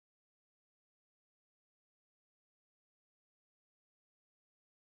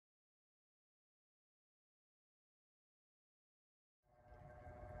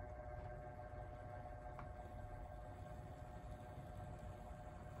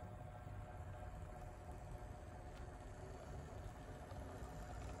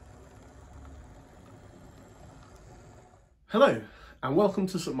Hello and welcome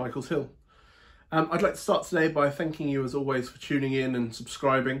to St Michael's Hill. I'd like to start today by thanking you as always for tuning in and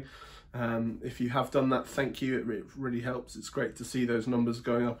subscribing. If you have done that, thank you, it really helps. It's great to see those numbers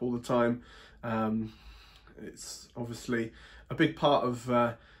going up all the time. It's obviously a big part of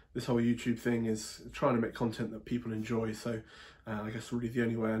this whole YouTube thing is trying to make content that people enjoy, so I guess really the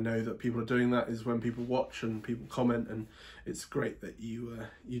only way I know that people are doing that is when people watch and people comment, and it's great that you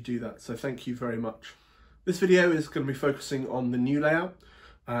do that, so thank you very much. This video is going to be focusing on the new layout.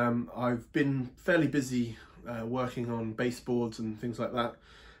 I've been fairly busy working on baseboards and things like that,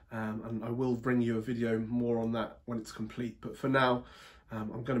 and I will bring you a video more on that when it's complete, but for now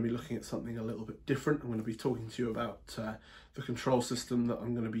I'm going to be looking at something a little bit different. I'm going to be talking to you about the control system that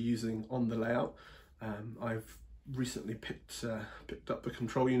I'm going to be using on the layout. I've recently picked up the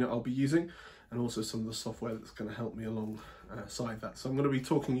control unit I'll be using, and also some of the software that's going to help me alongside that. So I'm going to be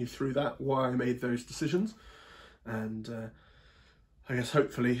talking you through that, why I made those decisions, and I guess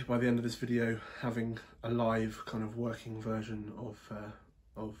hopefully by the end of this video having a live kind of working version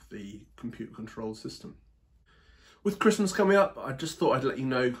of the computer control system. With Christmas coming up, I just thought I'd let you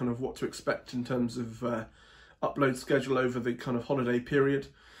know kind of what to expect in terms of upload schedule over the kind of holiday period.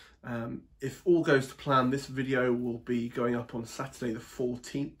 If all goes to plan, this video will be going up on Saturday the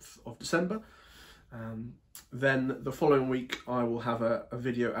 14th of December. Then the following week I will have a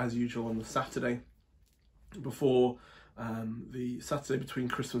video as usual on the Saturday before the Saturday between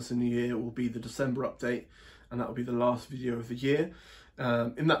Christmas and New Year will be the December update, and that will be the last video of the year.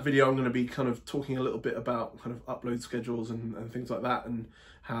 In that video I'm going to be kind of talking a little bit about kind of upload schedules and things like that, and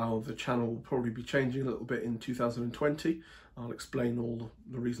how the channel will probably be changing a little bit in 2020. I'll explain all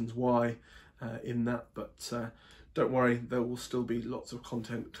the reasons why in that, but don't worry, there will still be lots of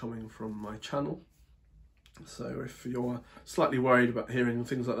content coming from my channel. So if you're slightly worried about hearing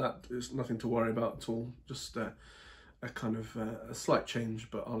things like that, there's nothing to worry about at all, just a kind of a slight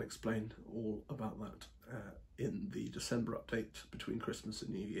change, but I'll explain all about that in the December update between Christmas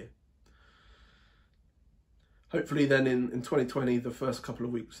and New Year. Hopefully then in 2020, the first couple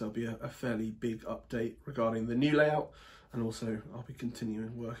of weeks, there'll be a fairly big update regarding the new layout, and also I'll be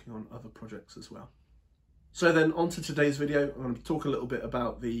continuing working on other projects as well. So then on to today's video. I'm going to talk a little bit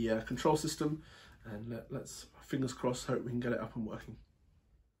about the control system, and let's, fingers crossed, hope we can get it up and working.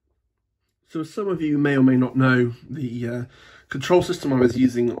 So as some of you may or may not know, the control system I was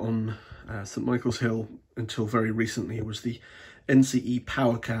using on St Michael's Hill until very recently was the NCE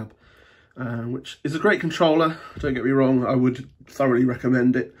Power Cab, which is a great controller, don't get me wrong. I would thoroughly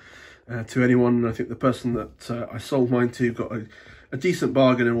recommend it to anyone. I think the person that I sold mine to got a decent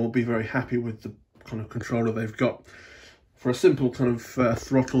bargain and will be very happy with the kind of controller they've got. For a simple kind of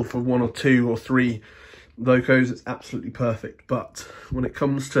throttle for 1 or 2 or 3 locos, it's absolutely perfect. But when it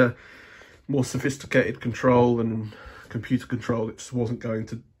comes to more sophisticated control and computer control, it just wasn't going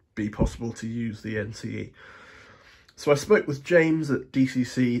to be possible to use the NCE. So I spoke with James at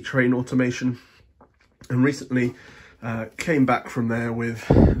DCC Train Automation, and recently came back from there with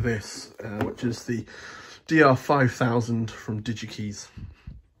this, which is the DR5000 from Digikeijs.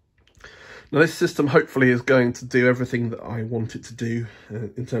 Now this system hopefully is going to do everything that I want it to do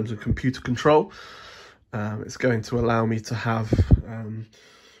in terms of computer control. It's going to allow me to have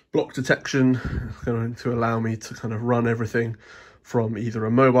block detection. It's going to allow me to kind of run everything from either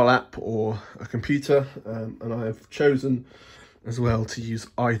a mobile app or a computer, and I have chosen as well to use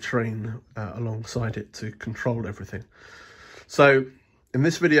iTrain alongside it to control everything. So in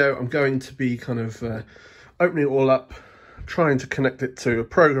this video I'm going to be kind of opening it all up, trying to connect it to a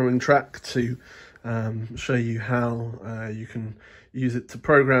programming track to show you how you can use it to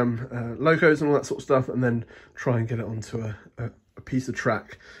program locos and all that sort of stuff, and then try and get it onto a piece of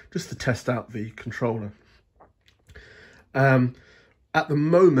track just to test out the controller. At the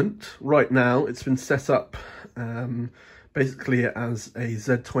moment, right now, it's been set up basically as a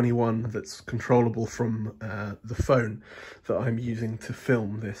Z21 that's controllable from the phone that I'm using to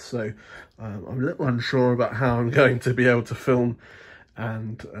film this. So I'm a little unsure about how I'm going to be able to film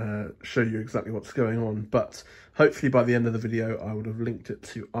and show you exactly what's going on, but hopefully by the end of the video I would have linked it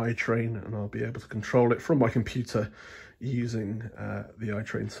to iTrain and I'll be able to control it from my computer using the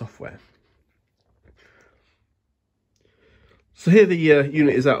iTrain software. So here the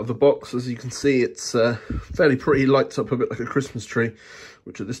unit is out of the box. As you can see, it's fairly pretty, lights up a bit like a Christmas tree,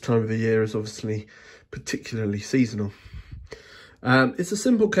 which at this time of the year is obviously particularly seasonal. It's a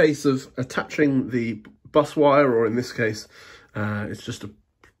simple case of attaching the bus wire, or in this case, it's just a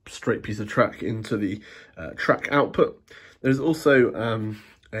straight piece of track into the track output. There's also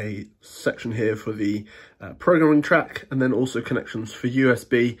a section here for the programming track, and then also connections for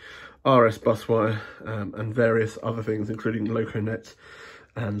USB RS bus wire, and various other things, including LocoNet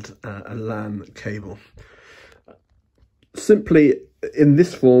and a LAN cable. Simply, in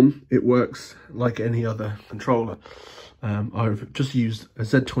this form, it works like any other controller. I've just used a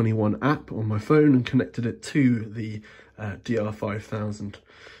Z21 app on my phone and connected it to the DR5000,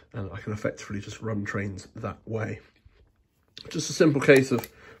 and I can effectively just run trains that way. Just a simple case of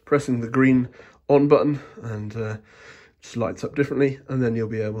pressing the green on button, and just lights up differently, and then you'll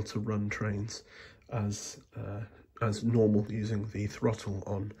be able to run trains as normal using the throttle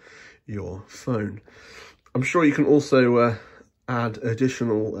on your phone. I'm sure you can also add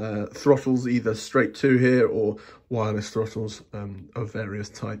additional throttles either straight to here or wireless throttles of various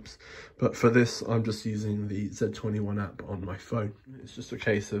types, but for this I'm just using the Z21 app on my phone. It's just a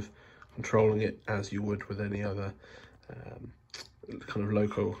case of controlling it as you would with any other kind of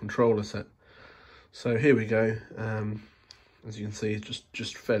local controller set. So here we go. As you can see,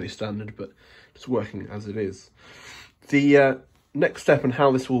 just fairly standard, but just working as it is. The next step in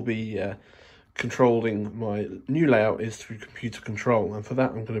how this will be controlling my new layout is through computer control, and for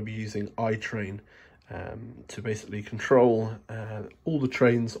that I'm going to be using iTrain to basically control all the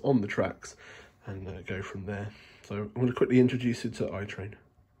trains on the tracks and go from there. So I'm going to quickly introduce you to iTrain.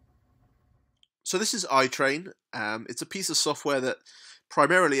 So this is iTrain. It's a piece of software that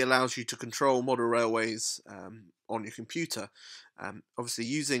primarily allows you to control model railways on your computer, obviously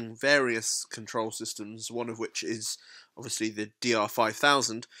using various control systems, one of which is obviously the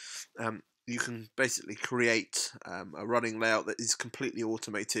DR5000. You can basically create a running layout that is completely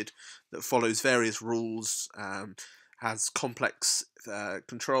automated, that follows various rules, has complex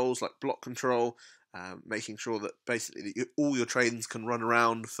controls like block control, making sure that basically all your trains can run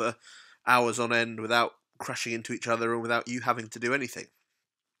around for hours on end without crashing into each other and without you having to do anything.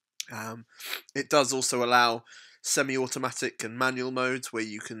 It does also allow semi-automatic and manual modes where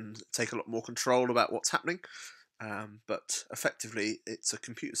you can take a lot more control about what's happening, but effectively it's a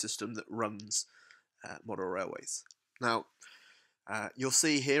computer system that runs model railways. Now you'll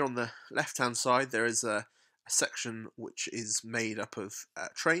see here on the left hand side there is a section which is made up of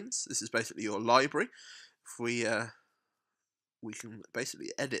trains. This is basically your library. If we can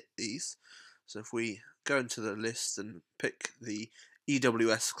basically edit these, so if we go into the list and pick the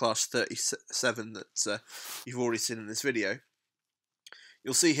EWS class 37 that you've already seen in this video,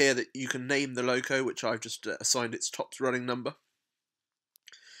 you'll see here that you can name the loco, which I've just assigned its top running number.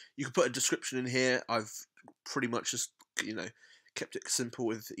 You can put a description in here. I've pretty much just, kept it simple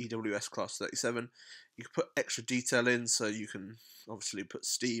with EWS class 37. You can put extra detail in, so you can obviously put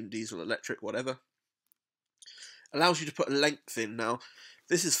steam, diesel, electric, whatever. Allows you to put a length in. Now,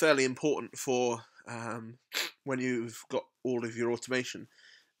 this is fairly important for when you've got all of your automation.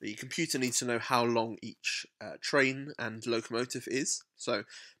 The computer needs to know how long each train and locomotive is. So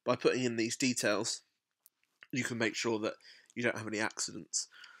by putting in these details, you can make sure that you don't have any accidents.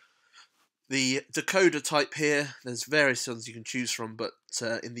 The decoder type here, there's various ones you can choose from, but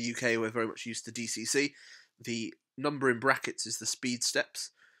in the UK we're very much used to DCC. The number in brackets is the speed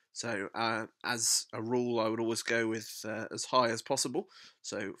steps. So as a rule, I would always go with as high as possible,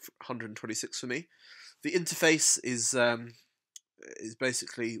 so 126 for me. The interface is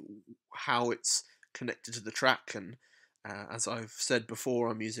basically how it's connected to the track, and as I've said before,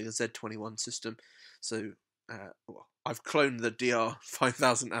 I'm using a Z21 system, so I've cloned the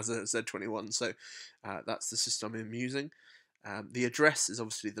DR5000 as a Z21, so that's the system I'm using. The address is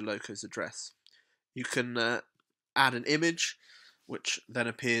obviously the loco's address. You can add an image, which then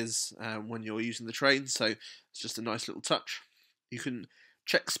appears when you're using the train, so it's just a nice little touch. You can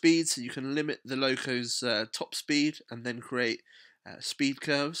check speed, so you can limit the loco's top speed and then create speed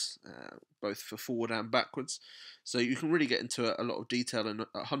curves, both for forward and backwards. So you can really get into a lot of detail in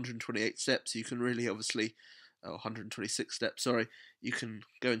 128 steps. You can really obviously, 126 steps, sorry, you can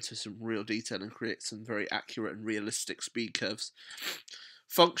go into some real detail and create some very accurate and realistic speed curves.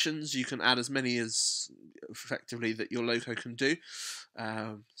 Functions, you can add as many as effectively that your loco can do.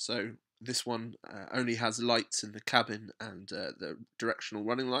 So this one only has lights in the cabin and the directional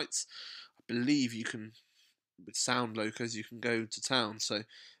running lights. I believe you can, with sound locos, you can go to town. So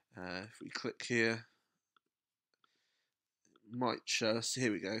if we click here, it might show us.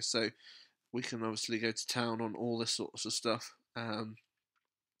 Here we go. So we can obviously go to town on all this sorts of stuff.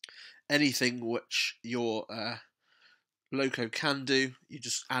 Anything which your loco can do, you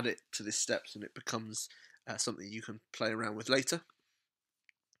just add it to this steps and it becomes something you can play around with later.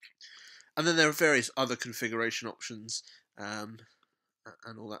 And then there are various other configuration options and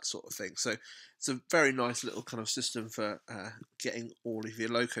all that sort of thing. So it's a very nice little kind of system for getting all of your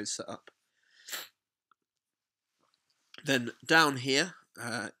locos set up. Then down here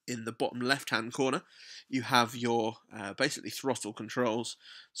in the bottom left-hand corner, you have your basically throttle controls,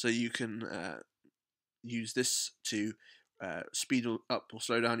 so you can use this to speed up or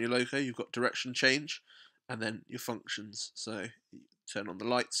slow down your loco. You've got direction change, and then your functions, so you turn on the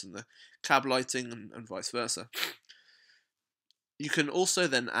lights and the cab lighting and vice versa. You can also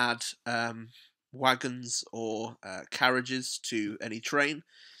then add wagons or carriages to any train,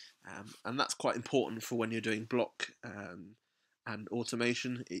 and that's quite important for when you're doing block and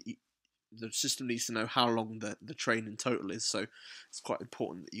automation. The system needs to know how long the train in total is, so it's quite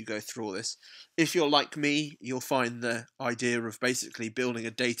important that you go through all this. If you're like me, you'll find the idea of basically building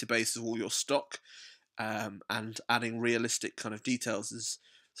a database of all your stock and adding realistic kind of details is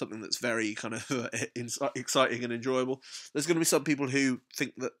something that's very kind of exciting and enjoyable. There's going to be some people who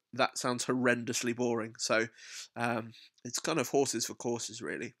think that that sounds horrendously boring, so it's kind of horses for courses,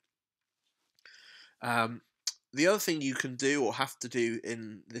 really. The other thing you can do or have to do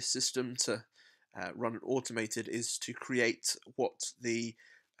in this system to run it automated is to create what the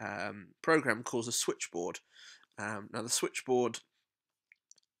program calls a switchboard. Now the switchboard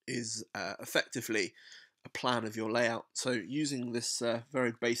is effectively a plan of your layout. So using this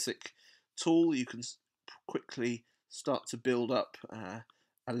very basic tool, you can quickly start to build up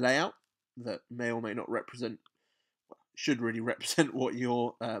a layout that may or may not represent, should really represent what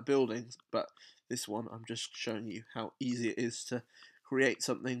you're building, but this one I'm just showing you how easy it is to create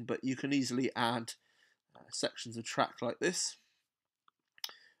something, but you can easily add sections of track like this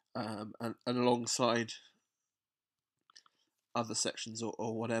and alongside other sections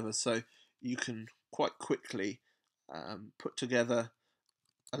or whatever, so you can quite quickly put together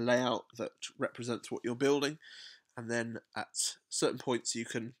a layout that represents what you're building, and then at certain points you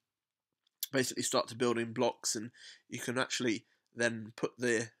can basically start to build in blocks, and you can actually then put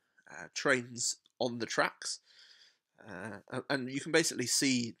the trains on the tracks, and you can basically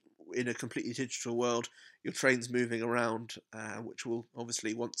see in a completely digital world your trains moving around, which will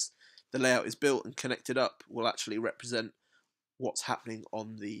obviously, once the layout is built and connected up, will actually represent what's happening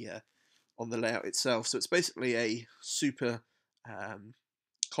on the layout itself. So it's basically a super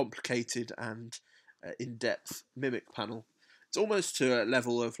complicated and in-depth mimic panel. It's almost to a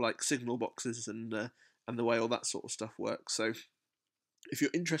level of like signal boxes and the way all that sort of stuff works. So if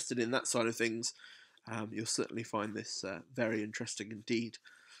you're interested in that side of things, you'll certainly find this very interesting indeed.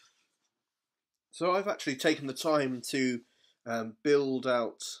 So I've actually taken the time to build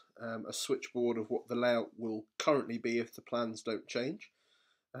out a switchboard of what the layout will currently be if the plans don't change.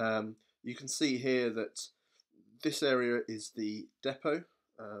 You can see here that this area is the depot,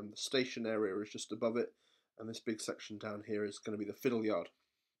 the station area is just above it, and this big section down here is going to be the fiddle yard.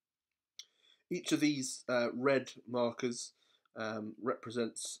 Each of these red markers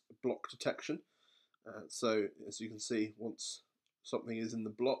represents block detection. So as you can see, once something is in the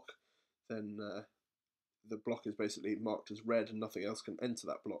block, then the block is basically marked as red and nothing else can enter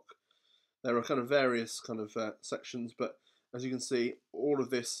that block. There are kind of various kind of sections, but as you can see, all of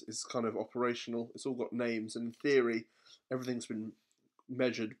this is kind of operational. It's all got names, and in theory, everything's been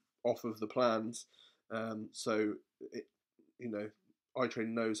measured off of the plans. So it, iTrain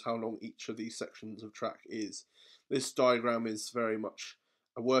knows how long each of these sections of track is. This diagram is very much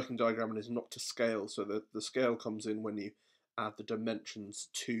a working diagram and is not to scale. So the scale comes in when you add the dimensions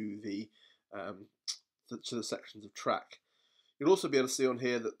to the sections of track. You'll also be able to see on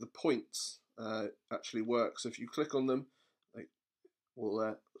here that the points actually work. So if you click on them, they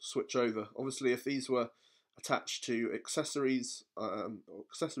will switch over. Obviously, if these were attached to accessories or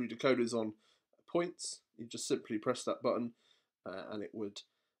accessory decoders on points, you just simply press that button and it would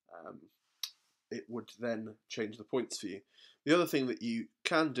then change the points for you. The other thing that you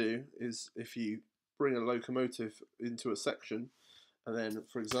can do is if you bring a locomotive into a section and then,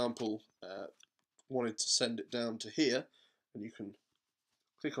 for example, wanted to send it down to here, and you can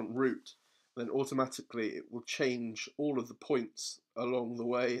click on route, then automatically it will change all of the points along the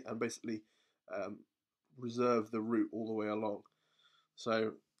way and basically reserve the route all the way along.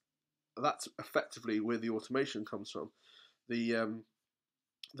 So that's effectively where the automation comes from. The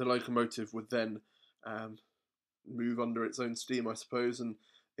locomotive would then move under its own steam, I suppose, and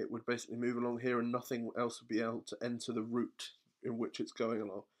it would basically move along here, and nothing else would be able to enter the route in which it's going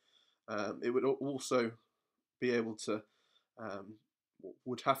along. It would also be able to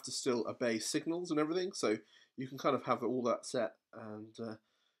would have to still obey signals and everything, so you can kind of have all that set, and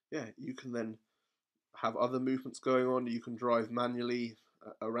yeah, you can then have other movements going on. You can drive manually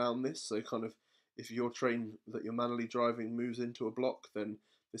around this, so kind of if your train that you're manually driving moves into a block, then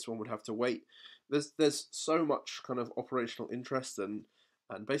this one would have to wait. There's so much kind of operational interest and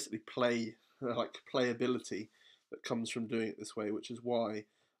basically playability that comes from doing it this way, which is why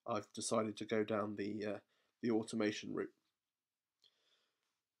I've decided to go down the automation route.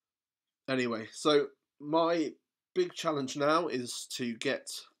 Anyway, so my big challenge now is to get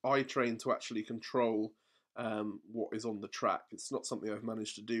iTrain to actually control what is on the track. It's not something I've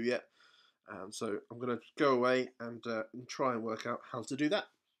managed to do yet, so I'm going to go away and try and work out how to do that.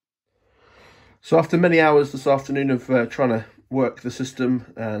 So after many hours this afternoon of trying to work the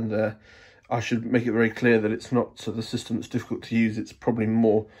system, and I should make it very clear that it's not the system that's difficult to use, it's probably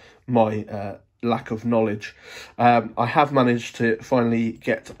more my lack of knowledge. I have managed to finally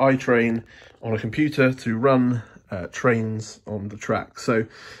get iTrain on a computer to run trains on the track. So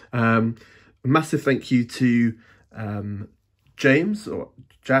a massive thank you to James, or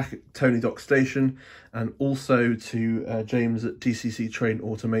Jack at Tony Dock Station, and also to James at DCC Train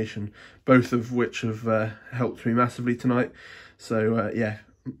Automation, both of which have helped me massively tonight. So yeah,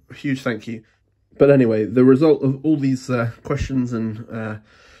 huge thank you. But anyway, the result of all these questions and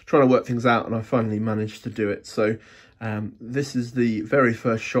trying to work things out, and I finally managed to do it. So this is the very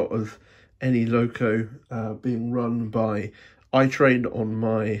first shot of any loco being run by iTrain on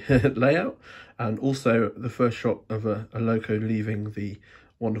my layout, and also the first shot of a loco leaving the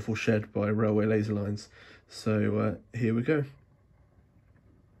wonderful shed by Railway Laser Lines. So here we go.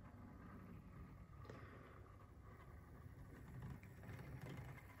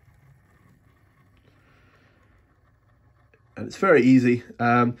 And it's very easy.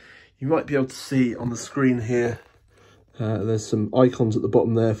 You might be able to see on the screen here, there's some icons at the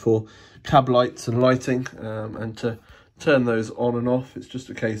bottom there for cab lights and lighting, and to turn those on and off, it's just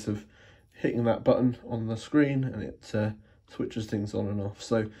a case of hitting that button on the screen and it switches things on and off.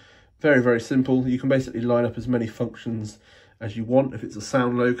 So very, very simple. You can basically line up as many functions as you want. If it's a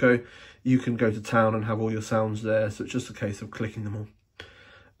sound loco, you can go to town and have all your sounds there. So it's just a case of clicking them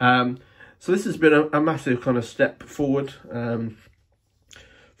all. So this has been a massive kind of step forward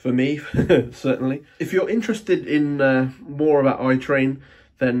for me, certainly. If you're interested in more about iTrain,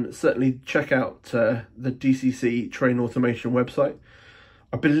 then certainly check out the DCC Train Automation website.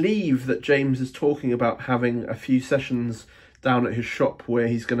 I believe that James is talking about having a few sessions down at his shop where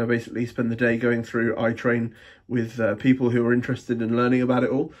he's going to basically spend the day going through iTrain with people who are interested in learning about it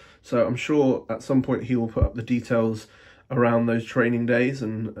all. So I'm sure at some point he will put up the details around those training days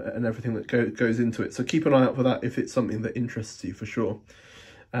and everything that goes into it. So keep an eye out for that if it's something that interests you, for sure.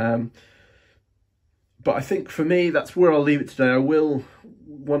 But I think for me, that's where I'll leave it today. I will,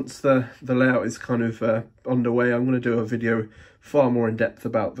 once the layout is kind of underway, I'm going to do a video far more in depth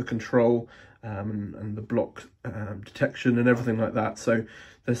about the control and the block detection and everything like that. So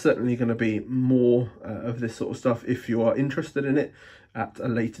there's certainly going to be more of this sort of stuff if you are interested in it at a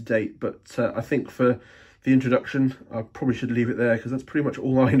later date. But I think for the introduction, I probably should leave it there because that's pretty much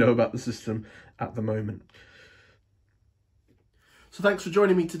all I know about the system at the moment. So thanks for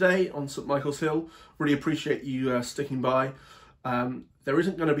joining me today on St Michael's Hill. Really appreciate you sticking by. There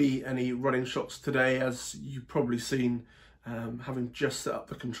isn't going to be any running shots today, as you've probably seen, having just set up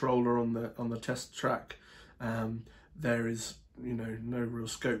the controller on the test track. There is, no real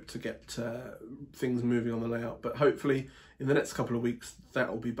scope to get things moving on the layout, but hopefully in the next couple of weeks that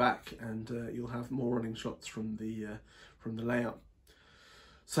will be back, and you'll have more running shots from the layout.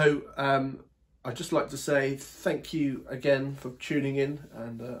 So I'd just like to say thank you again for tuning in,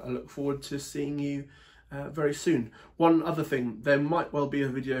 and I look forward to seeing you very soon. One other thing, there might well be a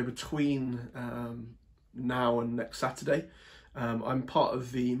video between now and next Saturday. I'm part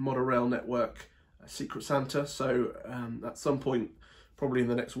of the Model Rail Network Secret Santa, so at some point, probably in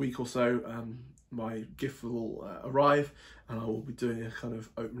the next week or so, my gift will arrive, and I will be doing a kind of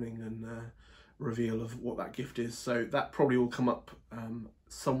opening and reveal of what that gift is. So that probably will come up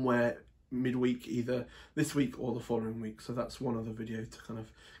somewhere midweek, either this week or the following week. So that's one other video to kind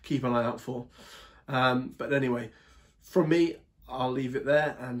of keep an eye out for. But anyway, from me, I'll leave it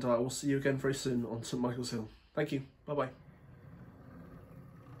there, and I will see you again very soon on St Michael's Hill. Thank you. Bye-bye.